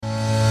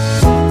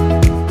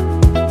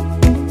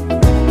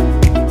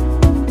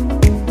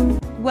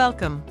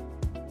Welcome.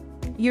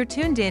 You're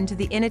tuned in to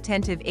the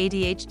Inattentive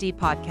ADHD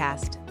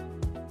podcast.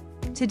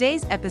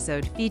 Today's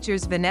episode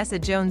features Vanessa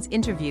Jones'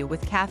 interview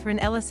with Catherine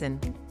Ellison,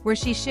 where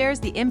she shares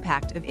the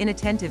impact of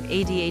inattentive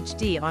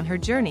ADHD on her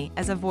journey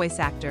as a voice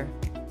actor.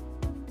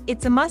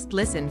 It's a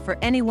must-listen for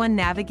anyone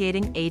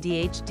navigating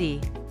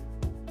ADHD.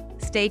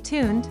 Stay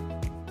tuned.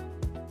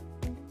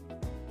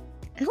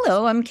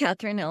 Hello, I'm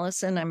Catherine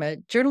Ellison. I'm a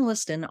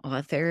journalist and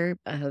author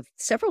of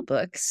several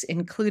books,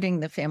 including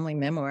the family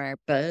memoir,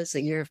 Buzz,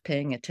 A Year of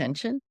Paying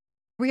Attention.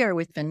 We are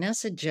with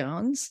Vanessa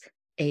Jones,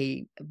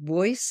 a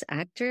voice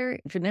actor.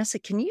 Vanessa,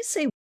 can you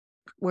say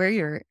where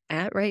you're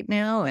at right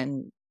now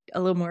and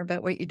a little more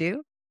about what you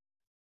do?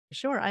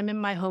 Sure. I'm in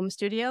my home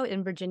studio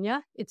in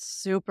Virginia. It's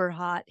super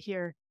hot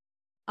here.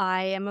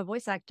 I am a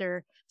voice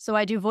actor, so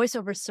I do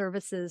voiceover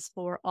services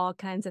for all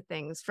kinds of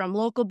things. From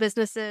local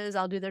businesses,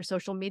 I'll do their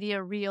social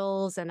media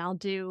reels, and I'll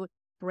do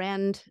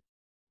brand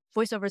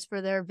voiceovers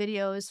for their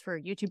videos for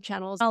YouTube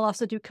channels. I'll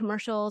also do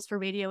commercials for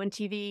radio and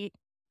TV,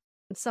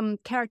 some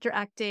character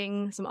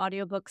acting, some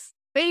audiobooks.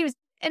 But anyways,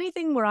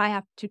 anything where I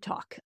have to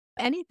talk,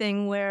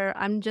 anything where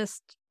I'm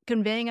just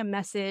conveying a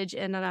message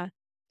in an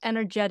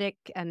energetic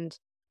and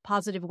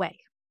positive way.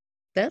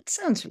 That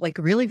sounds like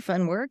really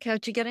fun work.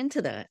 How'd you get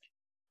into that?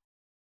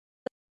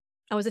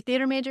 I was a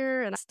theater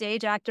major and a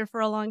stage actor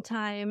for a long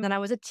time. Then I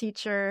was a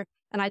teacher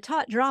and I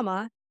taught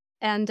drama.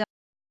 And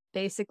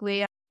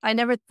basically, I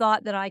never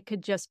thought that I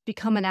could just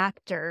become an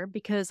actor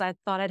because I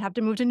thought I'd have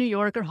to move to New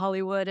York or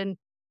Hollywood and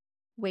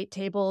wait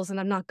tables.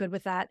 And I'm not good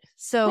with that.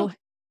 So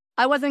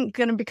I wasn't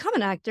going to become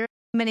an actor.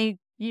 Many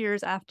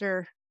years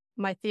after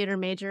my theater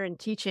major and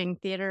teaching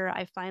theater,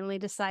 I finally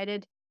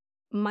decided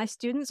my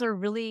students are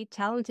really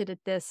talented at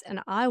this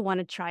and I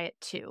want to try it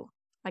too.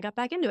 I got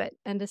back into it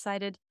and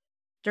decided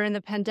during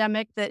the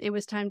pandemic that it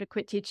was time to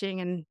quit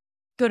teaching and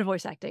go to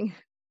voice acting.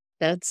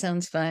 That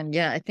sounds fun.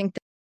 Yeah, I think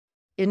the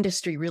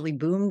industry really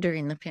boomed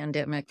during the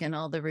pandemic and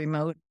all the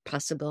remote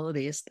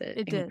possibilities that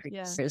it did.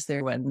 Yeah. Is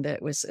there one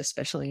that was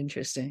especially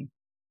interesting?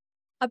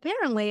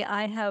 Apparently,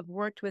 I have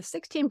worked with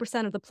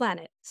 16% of the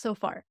planet so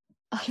far.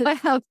 I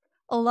have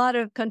a lot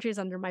of countries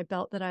under my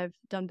belt that I've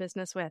done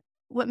business with.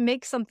 What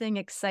makes something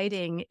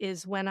exciting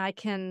is when I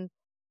can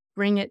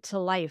bring it to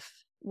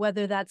life,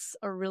 whether that's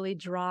a really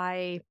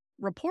dry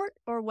report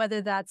or whether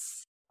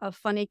that's a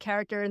funny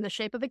character in the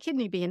shape of a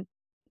kidney bean.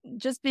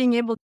 Just being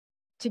able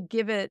to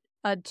give it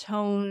a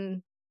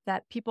tone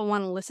that people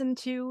want to listen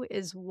to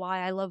is why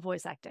I love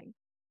voice acting.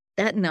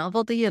 That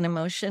novelty and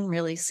emotion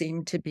really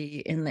seem to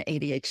be in the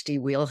ADHD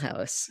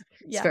wheelhouse,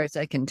 as far as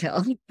I can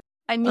tell.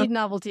 I need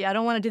novelty. I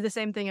don't want to do the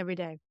same thing every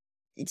day.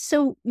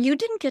 So you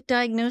didn't get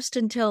diagnosed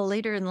until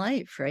later in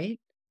life,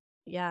 right?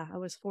 Yeah, I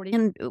was 40.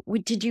 And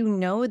did you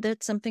know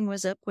that something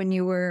was up when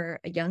you were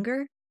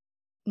younger?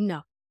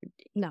 No.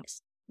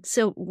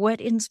 So what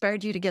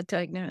inspired you to get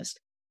diagnosed?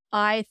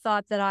 I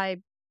thought that I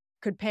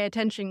could pay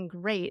attention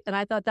great. And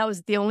I thought that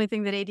was the only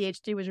thing that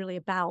ADHD was really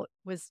about,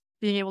 was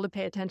being able to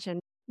pay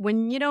attention.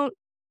 When you don't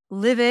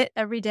live it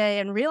every day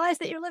and realize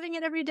that you're living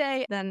it every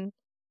day, then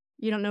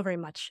you don't know very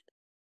much.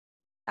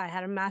 I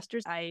had a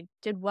master's. I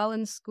did well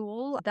in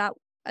school. That,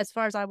 as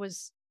far as I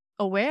was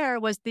aware,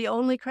 was the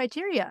only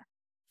criteria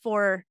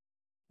for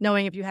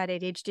knowing if you had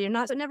ADHD or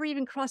not. So it never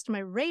even crossed my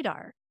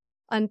radar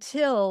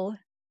until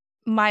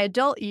my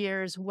adult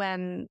years,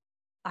 when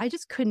I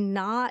just could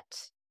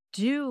not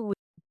do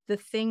the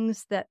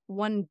things that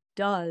one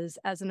does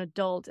as an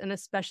adult, and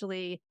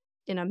especially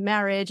in a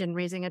marriage and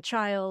raising a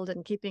child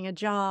and keeping a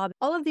job.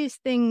 All of these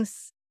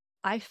things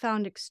I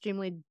found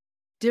extremely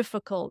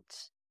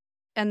difficult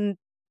and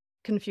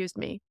confused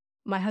me.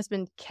 My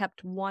husband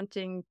kept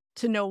wanting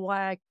to know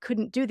why I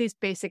couldn't do these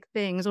basic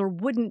things or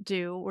wouldn't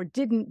do or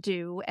didn't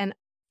do. And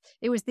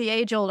it was the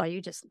age-old, are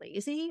you just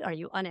lazy? Are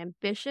you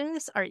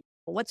unambitious?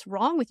 What's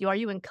wrong with you? Are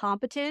you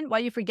incompetent? Why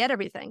do you forget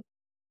everything?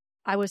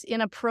 I was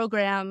in a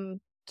program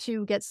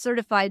to get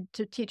certified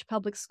to teach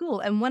public school,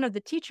 and one of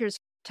the teachers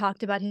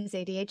talked about his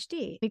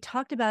ADHD. He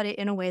talked about it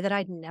in a way that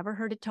I'd never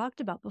heard it talked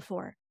about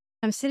before.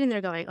 I'm sitting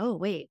there going, oh,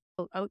 wait.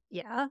 Oh,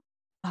 yeah?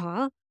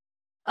 Uh-huh.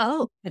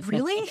 Oh,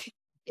 really?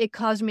 It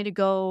caused me to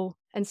go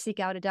and seek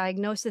out a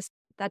diagnosis.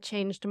 That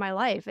changed my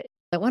life.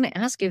 I want to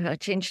ask you how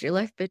it changed your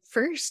life, but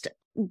first,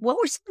 what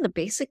were some of the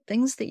basic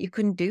things that you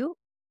couldn't do?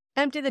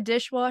 Empty the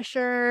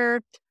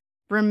dishwasher,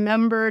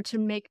 remember to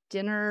make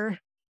dinner,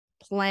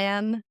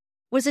 plan.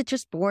 Was it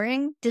just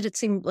boring? Did it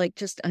seem like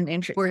just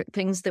uninteresting? Were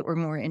things that were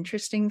more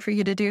interesting for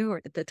you to do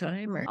at the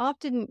time? Or?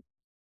 Often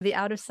the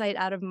out of sight,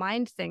 out of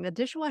mind thing. The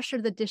dishwasher,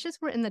 the dishes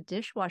were in the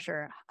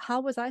dishwasher.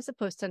 How was I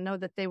supposed to know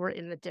that they were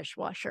in the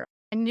dishwasher?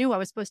 I knew I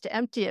was supposed to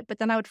empty it, but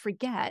then I would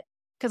forget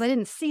because I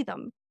didn't see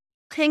them.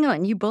 Hang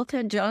on, you both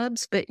had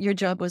jobs, but your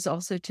job was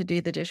also to do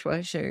the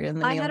dishwasher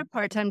and the I meal. had a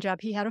part-time job.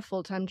 He had a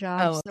full-time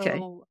job. Oh, okay.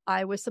 So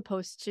I was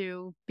supposed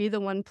to be the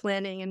one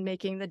planning and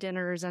making the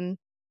dinners and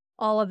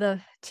all of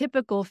the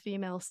typical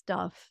female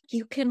stuff.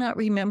 You cannot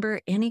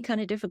remember any kind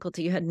of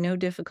difficulty. You had no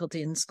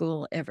difficulty in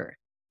school ever.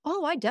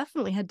 Oh, I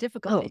definitely had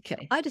difficulty. Oh,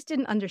 okay. I just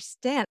didn't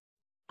understand.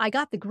 I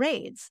got the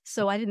grades,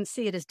 so I didn't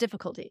see it as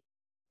difficulty.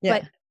 Yeah.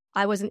 But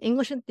I was an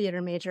English and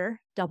theater major,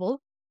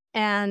 double,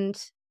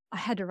 and I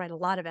had to write a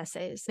lot of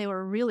essays. They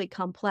were really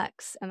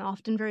complex and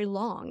often very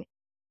long.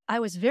 I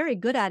was very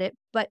good at it,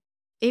 but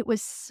it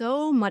was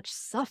so much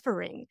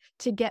suffering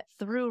to get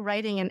through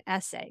writing an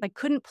essay. I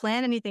couldn't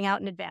plan anything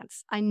out in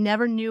advance. I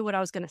never knew what I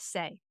was going to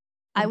say.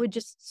 I would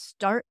just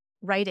start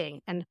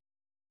writing and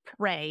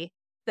pray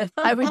that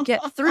I would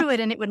get through it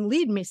and it would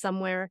lead me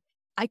somewhere.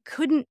 I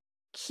couldn't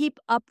keep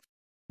up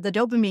the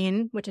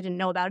dopamine, which I didn't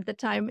know about at the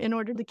time, in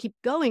order to keep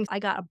going. I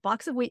got a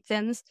box of wheat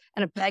thins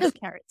and a bag of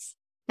carrots,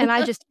 and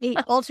I just ate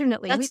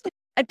alternately.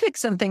 I'd pick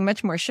something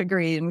much more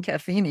sugary and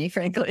caffeine-y,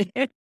 frankly.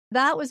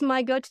 That was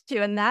my go-to,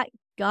 and that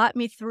got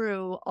me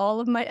through all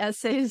of my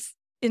essays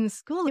in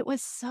school. It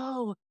was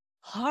so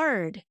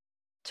hard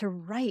to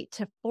write,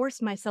 to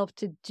force myself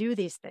to do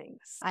these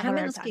things. I'm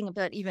asking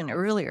about even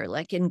earlier,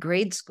 like in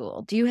grade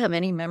school. Do you have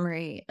any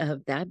memory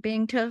of that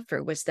being tough,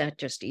 or was that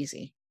just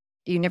easy?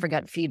 You never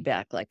got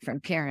feedback like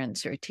from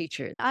parents or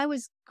teachers? I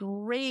was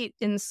great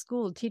in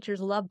school. Teachers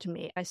loved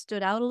me. I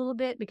stood out a little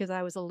bit because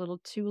I was a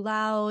little too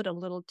loud, a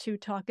little too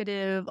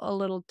talkative, a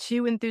little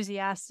too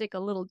enthusiastic, a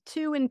little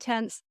too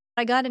intense.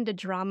 I got into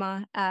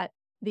drama at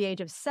the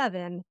age of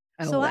 7.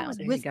 Oh, so wow, I was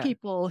with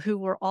people who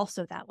were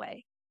also that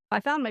way.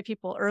 I found my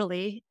people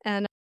early,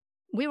 and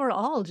we were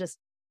all just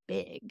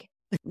big.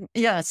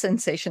 Yeah,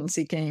 sensation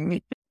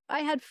seeking.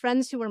 I had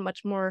friends who were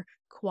much more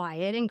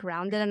quiet and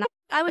grounded, and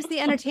I was the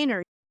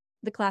entertainer,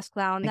 the class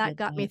clown. That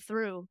got me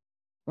through.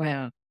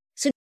 Wow.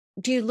 So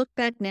do you look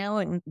back now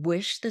and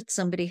wish that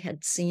somebody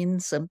had seen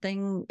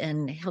something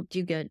and helped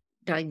you get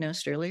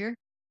diagnosed earlier?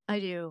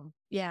 I do.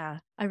 Yeah,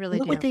 I really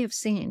What do. would they have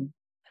seen?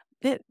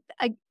 That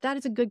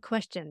is a good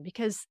question,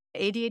 because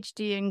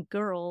ADHD in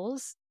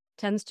girls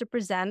tends to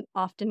present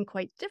often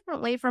quite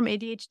differently from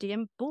ADHD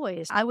in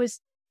boys. I was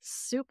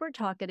super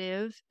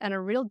talkative and a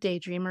real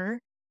daydreamer.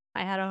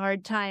 I had a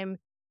hard time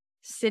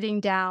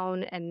sitting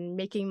down and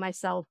making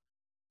myself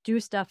do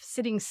stuff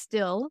sitting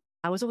still.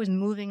 I was always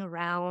moving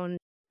around,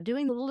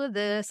 doing a little of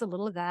this, a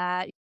little of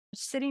that,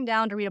 sitting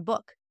down to read a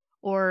book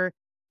or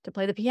to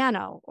play the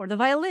piano or the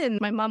violin.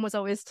 My mom was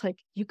always like,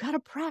 "You got to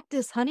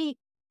practice, honey."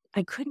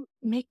 I couldn't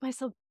make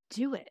myself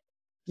do it.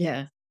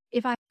 Yeah.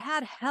 If I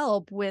had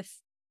help with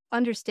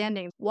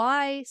understanding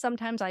why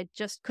sometimes I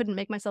just couldn't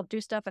make myself do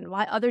stuff and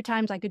why other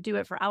times I could do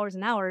it for hours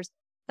and hours,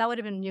 that would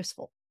have been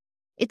useful.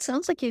 It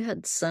sounds like you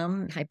had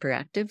some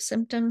hyperactive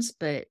symptoms,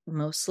 but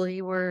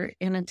mostly were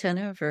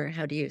inattentive, or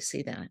how do you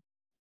see that?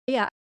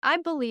 Yeah, I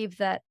believe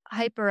that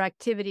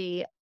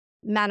hyperactivity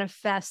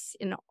manifests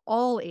in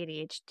all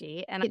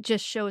ADHD, and it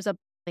just shows up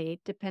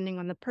depending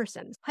on the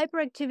person.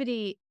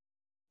 Hyperactivity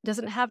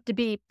doesn't have to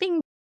be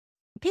ping,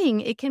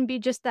 ping. It can be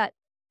just that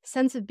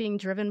sense of being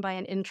driven by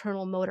an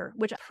internal motor,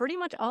 which pretty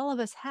much all of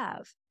us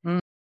have. Mm.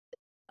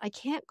 I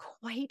can't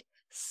quite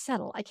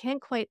settle. I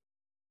can't quite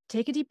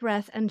take a deep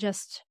breath and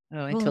just Oh,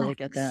 I relax. totally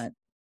get that.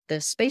 The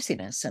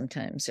spaciness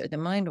sometimes, or the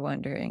mind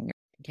wandering,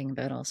 thinking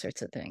about all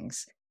sorts of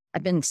things.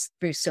 I've been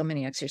through so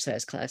many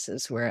exercise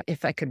classes where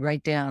if I could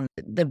write down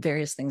the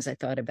various things I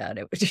thought about,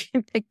 it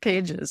would take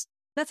pages.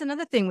 That's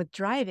another thing with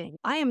driving.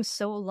 I am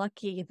so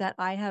lucky that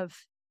I have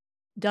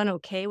done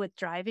okay with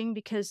driving,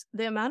 because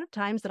the amount of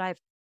times that I've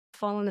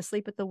fallen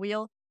asleep at the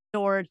wheel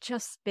or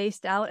just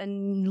spaced out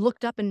and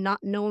looked up and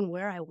not known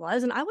where I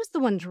was, and I was the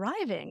one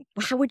driving.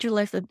 How would your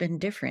life have been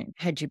different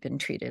had you been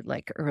treated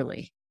like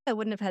early? I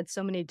wouldn't have had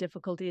so many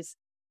difficulties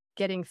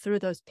getting through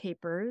those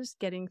papers,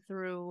 getting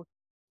through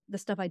the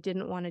stuff I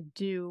didn't want to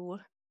do.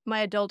 My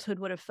adulthood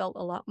would have felt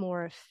a lot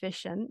more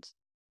efficient.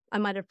 I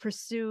might have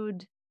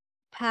pursued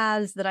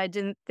paths that I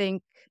didn't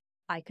think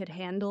I could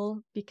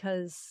handle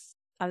because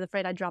I was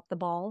afraid I'd drop the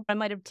ball. I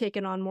might have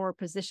taken on more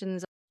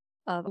positions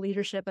of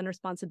leadership and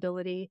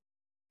responsibility.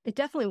 It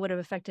definitely would have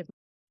affected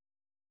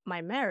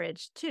my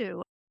marriage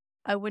too.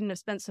 I wouldn't have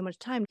spent so much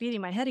time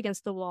beating my head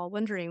against the wall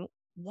wondering,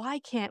 why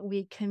can't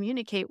we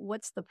communicate?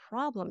 What's the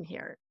problem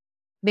here?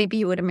 Maybe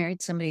you would have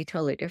married somebody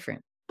totally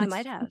different. I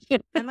might have.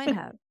 I might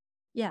have.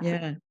 Yeah.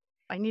 Yeah.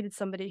 I needed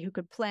somebody who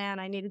could plan.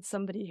 I needed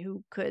somebody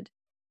who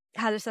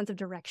had a sense of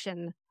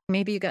direction.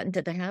 Maybe you got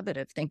into the habit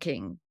of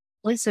thinking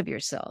less of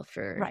yourself,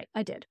 or Right.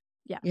 I did.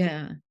 Yeah.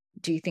 Yeah.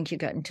 Do you think you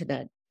got into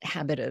that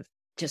habit of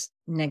just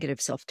negative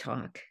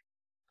self-talk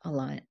a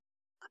lot?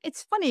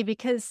 It's funny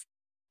because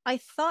I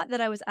thought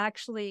that I was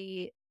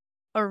actually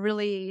a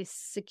really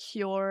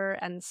secure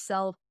and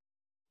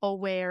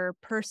self-aware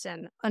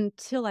person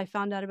until I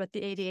found out about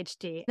the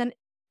ADHD. Then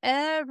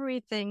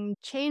everything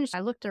changed. I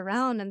looked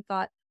around and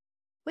thought,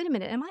 wait a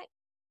minute, am I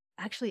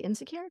actually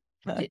insecure?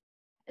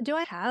 Do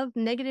I have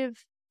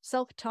negative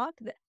self-talk?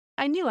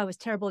 I knew I was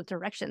terrible at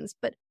directions,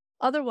 but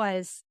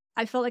otherwise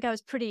I felt like I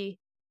was pretty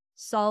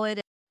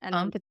solid.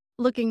 And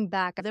looking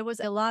back, there was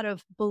a lot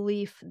of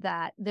belief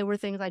that there were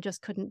things I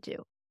just couldn't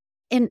do.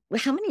 And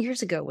how many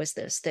years ago was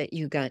this that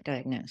you got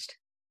diagnosed?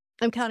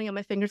 I'm counting on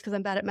my fingers because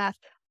I'm bad at math.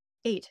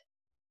 8.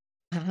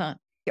 Uh-huh.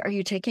 Are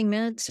you taking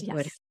meds?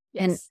 Yes.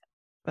 And Yes.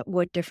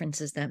 what difference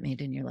has that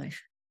made in your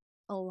life?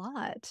 A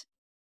lot.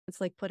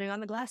 It's like putting on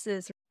the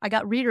glasses. I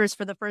got readers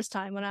for the first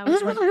time when I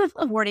was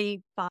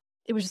 45.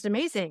 it was just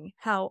amazing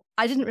how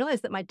I didn't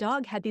realize that my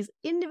dog had these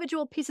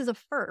individual pieces of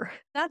fur.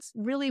 That's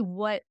really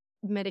what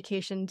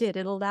medication did.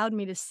 It allowed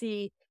me to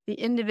see the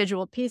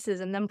individual pieces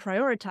and then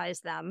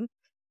prioritize them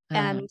Uh,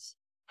 and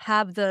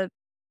have the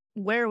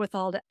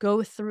wherewithal to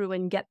go through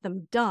and get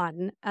them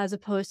done, as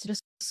opposed to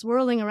just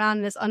swirling around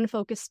in this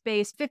unfocused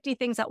space, 50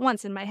 things at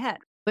once in my head.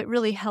 It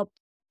really helped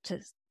to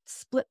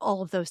split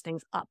all of those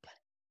things up.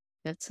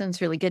 that sounds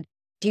really good.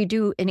 Do you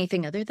do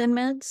anything other than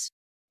meds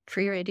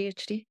for your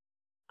ADHD?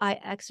 I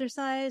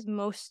exercise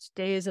most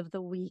days of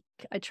the week.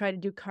 I try to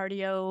do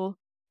cardio,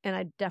 and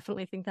I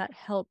definitely think that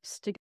helps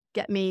to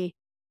get me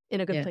in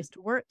a good Yeah. place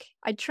to work.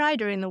 I try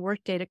during the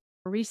workday to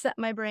reset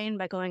my brain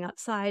by going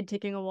outside,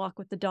 taking a walk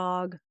with the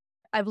dog.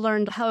 I've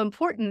learned how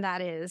important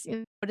that is,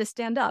 to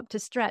stand up, to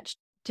stretch,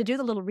 to do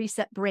the little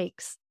reset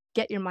breaks,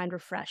 get your mind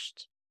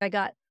refreshed. I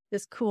got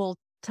this cool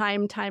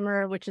time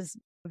timer, which is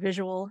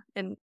visual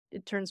and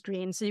it turns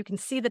green. So you can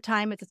see the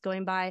time as it's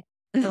going by.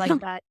 I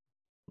like that.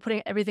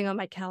 Putting everything on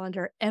my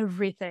calendar,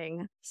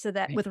 everything, so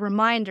that Right. with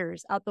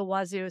reminders out the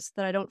wazoo so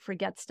that I don't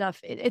forget stuff,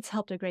 it's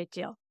helped a great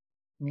deal.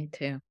 Me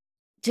too.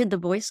 Did the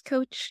voice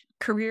coach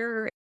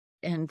career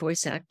and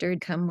voice actor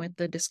come with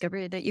the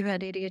discovery that you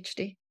had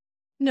ADHD?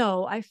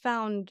 No,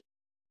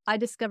 I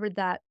discovered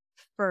that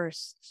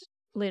first.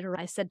 Later,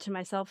 I said to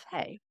myself,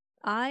 hey,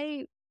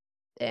 I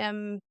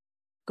am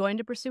going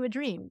to pursue a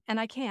dream, and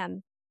I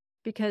can,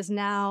 because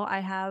now I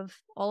have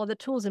all of the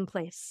tools in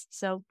place.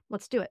 So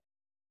let's do it.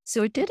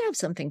 So it did have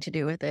something to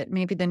do with it.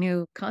 Maybe the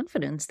new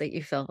confidence that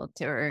you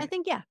felt, or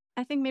Yeah.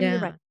 I think maybe you're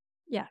yeah, right.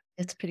 Yeah.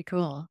 it's pretty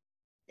cool.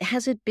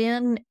 Has it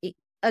been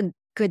a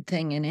good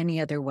thing in any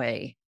other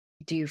way?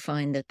 Do you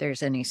find that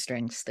there's any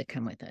strengths that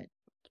come with it?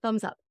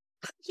 Thumbs up.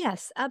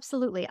 Yes,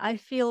 absolutely. I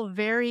feel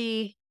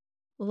very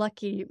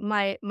lucky.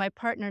 My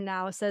partner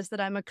now says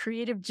that I'm a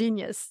creative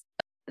genius.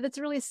 That's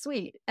really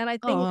sweet. And I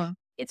think Oh,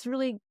 it's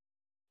really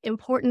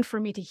important for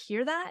me to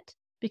hear that,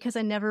 because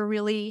I never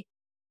really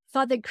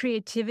thought that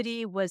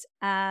creativity was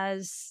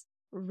as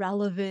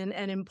relevant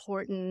and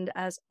important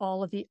as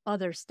all of the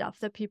other stuff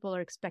that people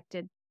are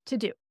expected to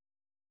do.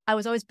 I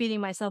was always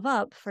beating myself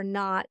up for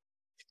not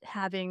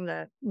having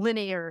the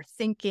linear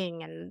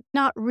thinking and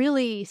not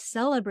really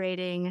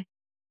celebrating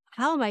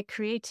how my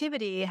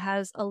creativity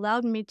has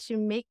allowed me to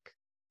make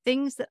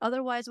things that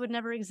otherwise would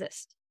never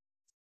exist.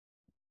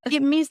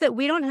 It means that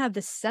we don't have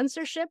the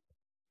censorship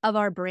of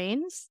our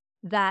brains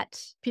that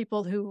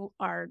people who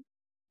are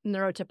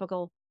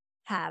neurotypical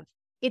have.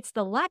 It's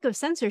the lack of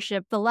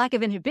censorship, the lack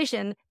of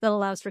inhibition that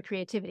allows for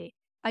creativity.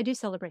 I do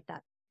celebrate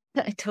that.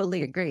 I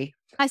totally agree.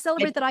 I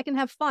celebrate that I can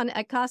have fun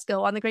at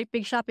Costco on the great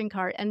big shopping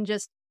cart and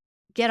just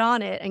get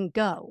on it and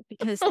go,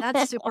 because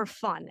that's super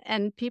fun.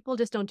 And people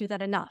just don't do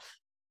that enough.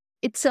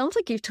 It sounds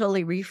like you've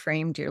totally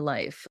reframed your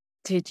life.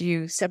 Did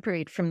you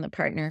separate from the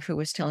partner who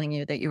was telling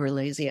you that you were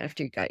lazy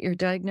after you got your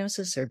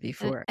diagnosis, or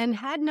before? And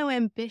had no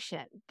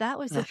ambition. That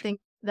was the Ugh. thing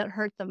that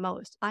hurt the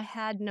most. I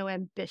had no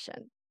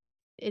ambition.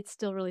 It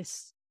still really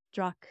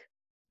struck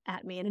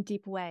at me in a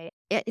deep way.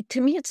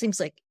 To me, it seems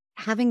like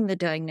having the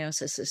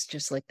diagnosis is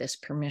just like this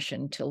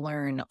permission to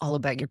learn all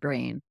about your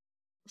brain.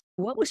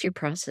 What was your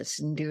process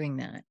in doing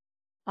that?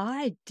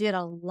 I did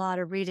a lot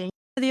of reading.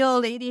 The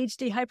old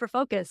ADHD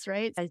hyperfocus,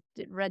 right? I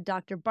read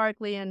Dr.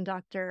 Barkley and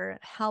Dr.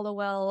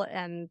 Hallowell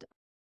and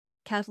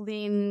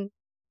Kathleen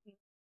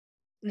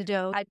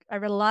Nadeau. I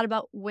read a lot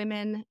about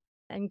women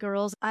and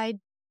girls. I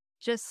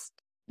just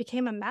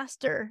became a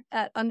master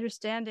at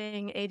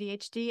understanding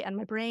ADHD, and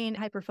my brain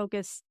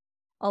hyperfocus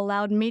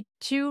allowed me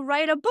to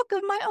write a book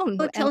of my own.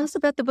 Well, tell us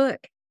about the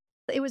book.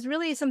 It was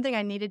really something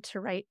I needed to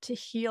write to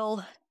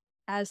heal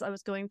as I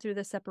was going through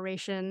the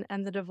separation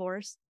and the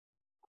divorce.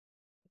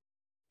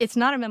 It's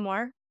not a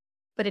memoir,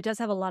 but it does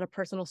have a lot of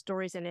personal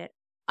stories in it.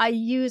 I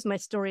use my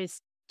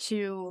stories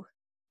to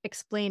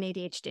explain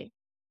ADHD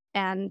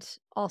and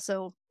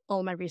also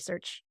all my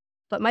research.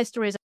 But my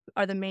stories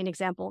are the main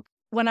example.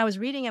 When I was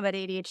reading about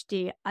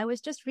ADHD, I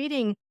was just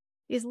reading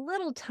these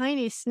little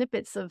tiny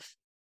snippets of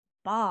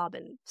Bob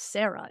and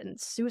Sarah and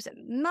Susan,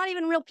 not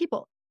even real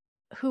people,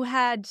 who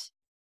had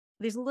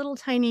these little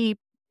tiny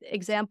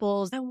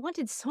examples. I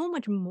wanted so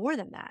much more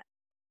than that.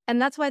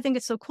 And that's why I think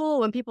it's so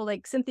cool when people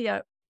like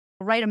Cynthia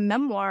write a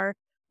memoir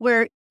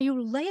where you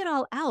lay it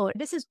all out.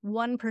 This is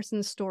one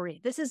person's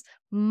story. This is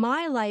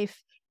my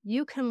life.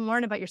 You can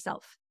learn about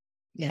yourself.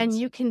 Yes. And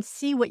you can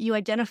see what you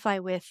identify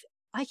with.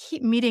 I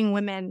keep meeting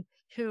women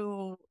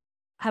who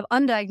have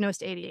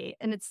undiagnosed ADHD,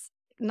 and it's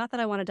not that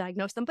I want to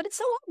diagnose them, but it's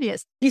so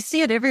obvious. You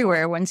see it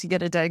everywhere once you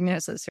get a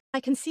diagnosis. I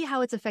can see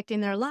how it's affecting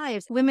their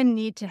lives. Women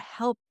need to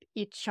help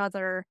each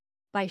other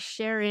by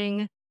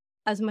sharing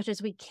as much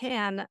as we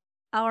can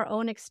our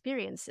own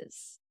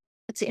experiences.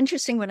 It's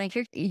interesting when I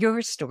hear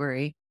your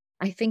story,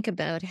 I think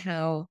about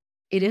how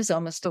it is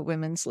almost a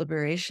women's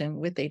liberation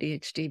with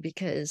ADHD,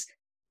 because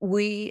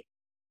we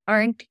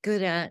aren't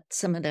good at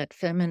some of that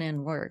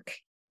feminine work,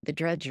 the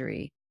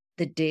drudgery,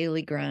 the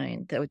daily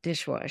grind, the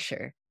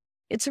dishwasher.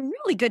 It's a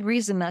really good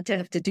reason not to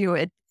have to do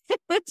it.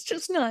 It's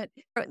just not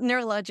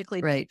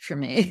neurologically right for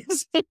me.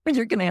 So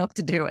you're going to have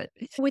to do it.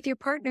 With your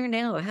partner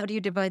now, how do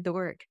you divide the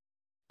work?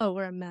 Oh,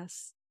 we're a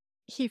mess.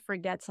 He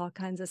forgets all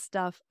kinds of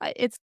stuff.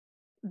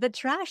 The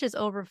trash is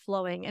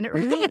overflowing and it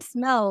really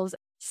smells.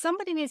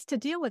 Somebody needs to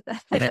deal with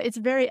that. It's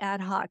very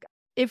ad hoc.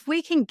 If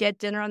we can get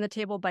dinner on the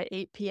table by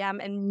 8 p.m.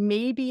 and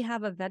maybe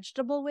have a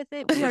vegetable with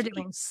it, we are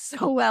doing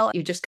so well.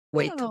 You just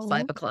wait till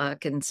 5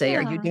 o'clock and say,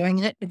 are you Yeah. doing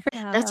it?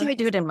 Yeah. That's how I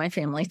do it in my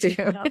family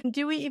too.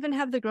 Do we even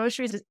have the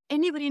groceries? Does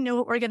anybody know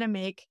what we're going to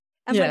make?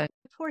 And Yeah. my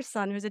poor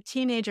son, who's a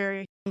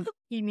teenager,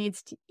 he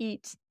needs to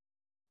eat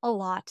a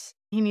lot.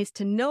 He needs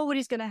to know what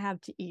he's going to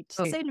have to eat.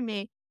 Oh. Say to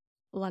me,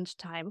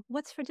 lunchtime,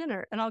 what's for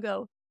dinner? And I'll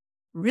go,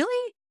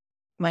 really?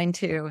 Mine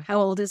too. How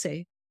old is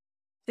he?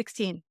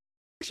 16.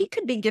 He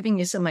could be giving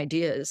you some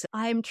ideas.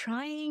 I'm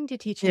trying to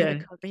teach him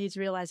to cook. He's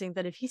realizing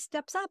that if he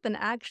steps up and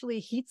actually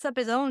heats up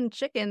his own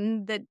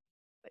chicken, that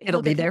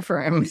It'll be there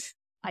for him.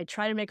 I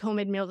try to make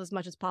homemade meals as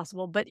much as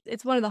possible, but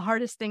it's one of the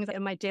hardest things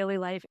in my daily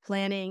life,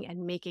 planning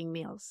and making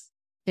meals.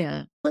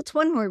 Yeah. That's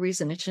one more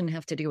reason it shouldn't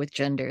have to do with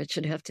gender. It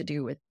should have to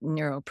do with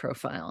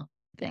neuroprofile,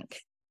 I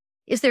think.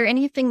 Is there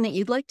anything that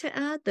you'd like to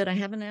add that I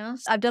haven't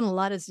asked? I've done a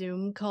lot of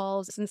Zoom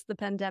calls since the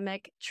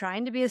pandemic,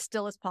 trying to be as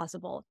still as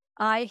possible.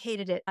 I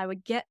hated it. I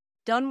would get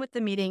done with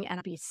the meeting and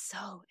I'd be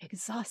so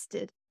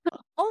exhausted.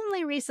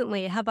 Only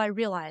recently have I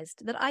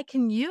realized that I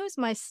can use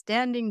my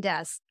standing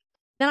desk.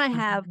 Then I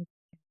have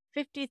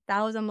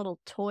 50,000 little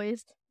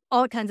toys,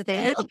 all kinds of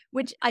things,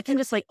 which I can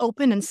just like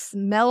open and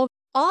smell.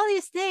 All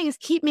these things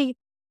keep me.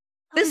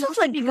 This is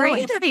a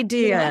great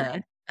idea. Yeah.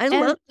 I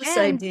love this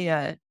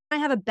idea. I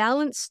have a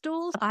balance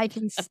stool. I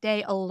can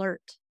stay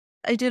alert.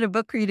 I did a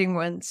book reading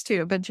once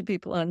too, a bunch of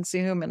people on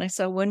Zoom, and I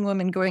saw one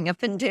woman going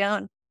up and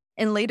down.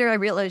 And later I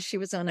realized she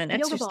was on an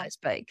exercise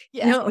bike.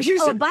 Yeah. No,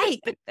 a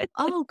bike.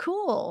 Oh,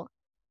 cool.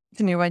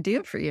 It's a new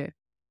idea for you.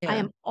 Yeah. I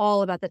am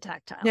all about the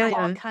tactile. Yeah,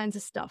 all kinds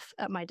of stuff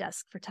at my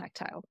desk for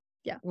tactile.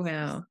 Yeah.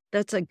 Wow.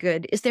 That's a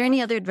good. Is there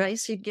any other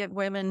advice you'd give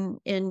women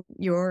in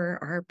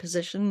our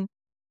position?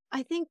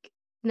 I think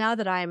now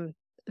that I'm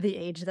the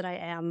age that I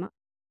am,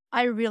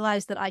 I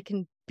realize that I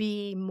can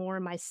be more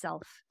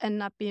myself and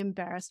not be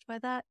embarrassed by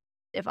that.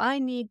 If I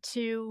need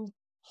to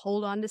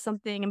hold on to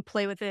something and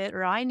play with it,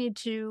 or I need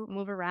to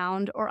move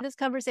around, or this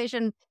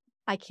conversation,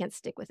 I can't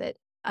stick with it.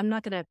 I'm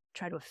not going to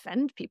try to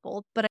offend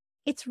people, but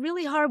it's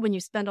really hard when you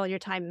spend all your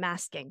time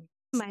masking.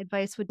 My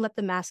advice would let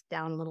the mask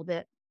down a little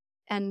bit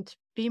and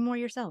be more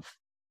yourself.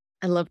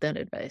 I love that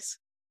advice.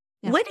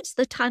 Yeah. What is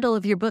the title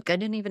of your book? I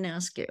didn't even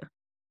ask you.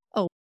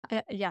 Oh,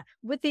 yeah.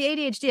 With the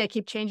ADHD, I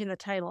keep changing the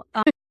title.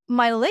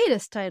 My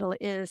latest title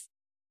is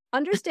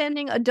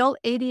Understanding Adult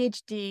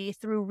ADHD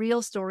Through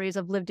Real Stories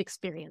of Lived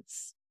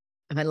Experience.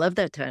 I love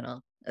that title.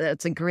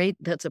 That's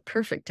a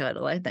perfect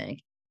title, I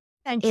think.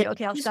 Thank you.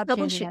 Okay, I'll stop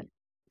changing it.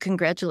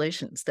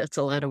 Congratulations. That's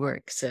a lot of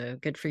work. So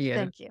good for you.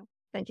 Thank you.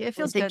 Thank you. It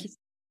feels good.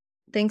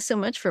 Thanks so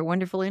much for a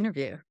wonderful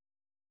interview.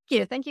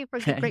 Thank you for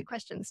great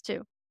questions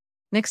too.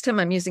 Next time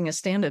I'm using a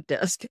stand-up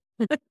desk.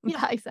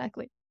 Yeah,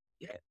 exactly.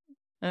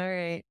 All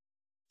right.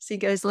 See you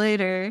guys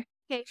later.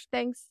 Okay,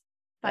 thanks.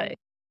 Bye.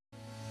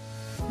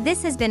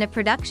 This has been a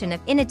production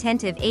of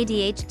Inattentive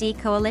ADHD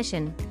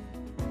Coalition.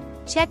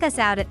 Check us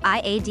out at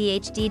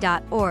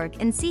iadhd.org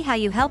and see how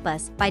you help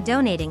us by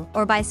donating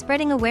or by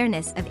spreading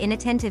awareness of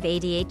inattentive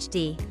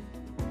ADHD.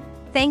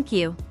 Thank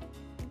you.